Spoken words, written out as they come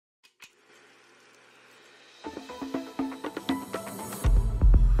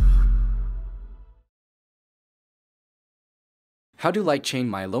How do light chain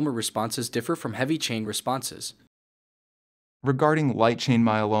myeloma responses differ from heavy chain responses? Regarding light chain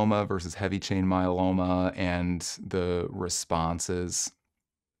myeloma versus heavy chain myeloma and the responses,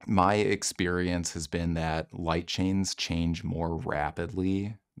 my experience has been that light chains change more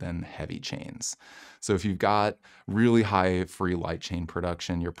rapidly than heavy chains. So if you've got really high free light chain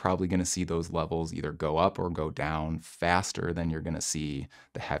production, you're probably going to see those levels either go up or go down faster than you're going to see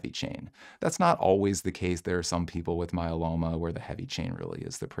the heavy chain. That's not always the case. There are some people with myeloma where the heavy chain really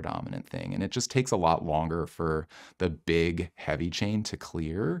is the predominant thing. And it just takes a lot longer for the big heavy chain to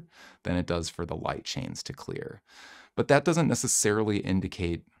clear than it does for the light chains to clear. But that doesn't necessarily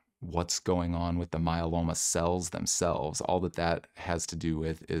indicate what's going on with the myeloma cells themselves. All that has to do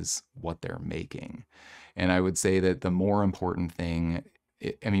with is what they're making. And I would say that the more important thing,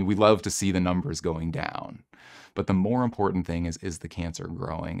 I mean, we love to see the numbers going down, but the more important thing is the cancer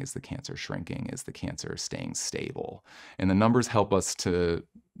growing? Is the cancer shrinking? Is the cancer staying stable? And the numbers help us to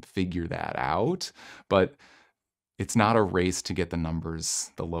figure that out, but it's not a race to get the numbers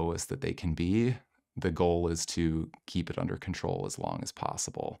the lowest that they can be. The goal is to keep it under control as long as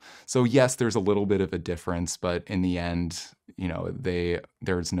possible. So yes, there's a little bit of a difference, but in the end,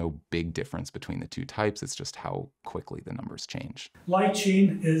 there's no big difference between the two types. It's just how quickly the numbers change. Light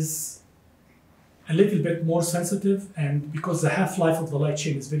chain is a little bit more sensitive, and because the half-life of the light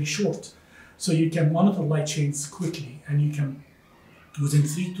chain is very short, so you can monitor light chains quickly, and you can, within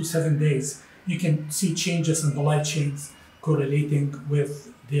 3 to 7 days, you can see changes in the light chains correlating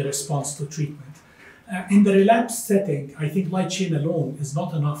with the response to treatment. In the relapse setting, I think light chain alone is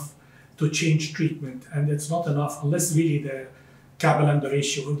not enough to change treatment, and it's not enough unless really the Kaplan-Meier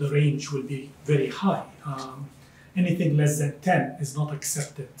ratio or the range will be very high. Anything less than 10 is not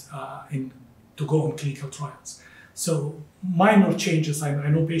accepted to go on clinical trials. So minor changes, I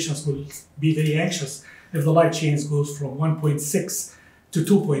know patients will be very anxious if the light chains goes from 1.6 to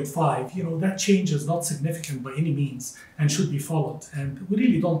 2.5, that change is not significant by any means and should be followed. And we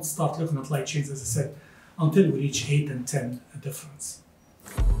really don't start looking at light chains, as I said, until we reach 8 and 10 difference.